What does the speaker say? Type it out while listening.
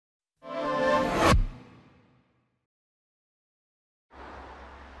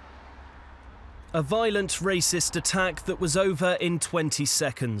A violent racist attack that was over in 20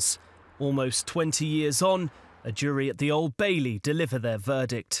 seconds. Almost 20 years on, a jury at the Old Bailey deliver their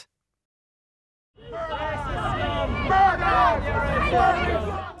verdict.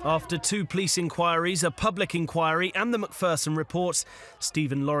 After 2 police inquiries, a public inquiry and the Macpherson report,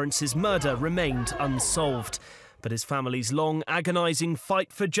 Stephen Lawrence's murder remained unsolved. But his family's long, agonising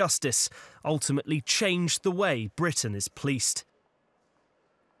fight for justice ultimately changed the way Britain is policed.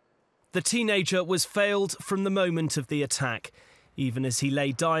 The teenager was failed from the moment of the attack. Even as he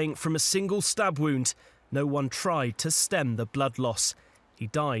lay dying from a single stab wound, no one tried to stem the blood loss. He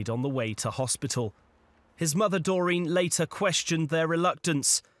died on the way to hospital. His mother Doreen later questioned their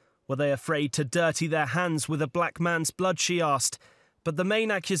reluctance. Were they afraid to dirty their hands with a black man's blood, she asked. But the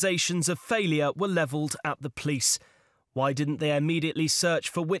main accusations of failure were levelled at the police. Why didn't they immediately search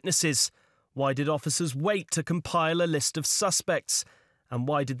for witnesses? Why did officers wait to compile a list of suspects? And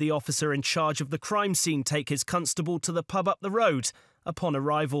why did the officer in charge of the crime scene take his constable to the pub up the road upon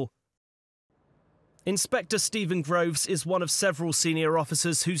arrival? Inspector Stephen Groves is one of several senior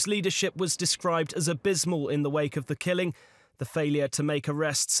officers whose leadership was described as abysmal in the wake of the killing. The failure to make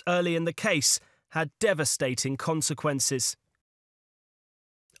arrests early in the case had devastating consequences.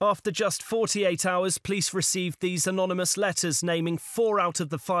 After just 48 hours, police received these anonymous letters naming 4 out of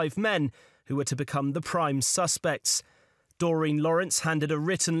the 5 men who were to become the prime suspects. Doreen Lawrence handed a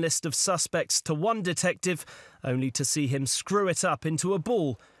written list of suspects to one detective, only to see him screw it up into a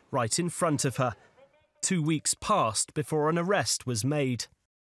ball right in front of her. 2 weeks passed before an arrest was made.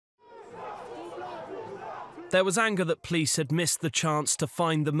 There was anger that police had missed the chance to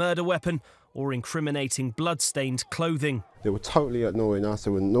find the murder weapon or incriminating blood-stained clothing. They were totally ignoring us.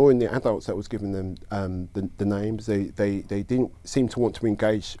 They were ignoring the adults that was giving them the names. They didn't seem to want to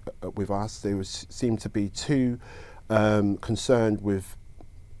engage with us. They seemed to be too concerned with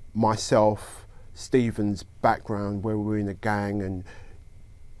myself, Stephen's background, where we were in a gang, and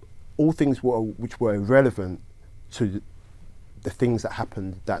all things which were irrelevant to the things that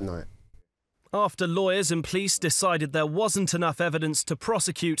happened that night. After lawyers and police decided there wasn't enough evidence to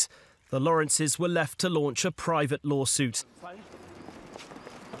prosecute, the Lawrences were left to launch a private lawsuit.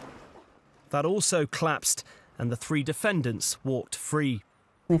 That also collapsed, and the 3 defendants walked free.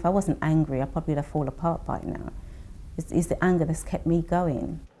 If I wasn't angry, I probably would have fallen apart by now. It's the anger that's kept me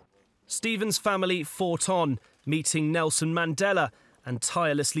going. Stephen's family fought on, meeting Nelson Mandela and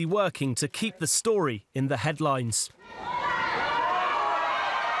tirelessly working to keep the story in the headlines.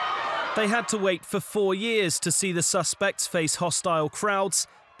 They had to wait for 4 years to see the suspects face hostile crowds,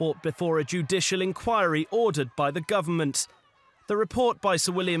 brought before a judicial inquiry ordered by the government. The report by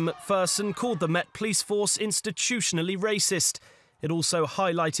Sir William Macpherson called the Met Police Force institutionally racist. It also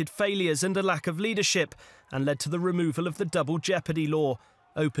highlighted failures and a lack of leadership and led to the removal of the double jeopardy law,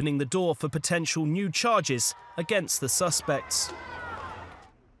 opening the door for potential new charges against the suspects.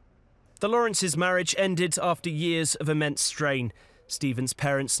 The Lawrences' marriage ended after years of immense strain. Stephen's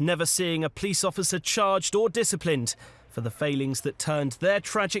parents never seeing a police officer charged or disciplined for the failings that turned their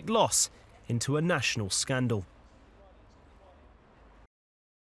tragic loss into a national scandal.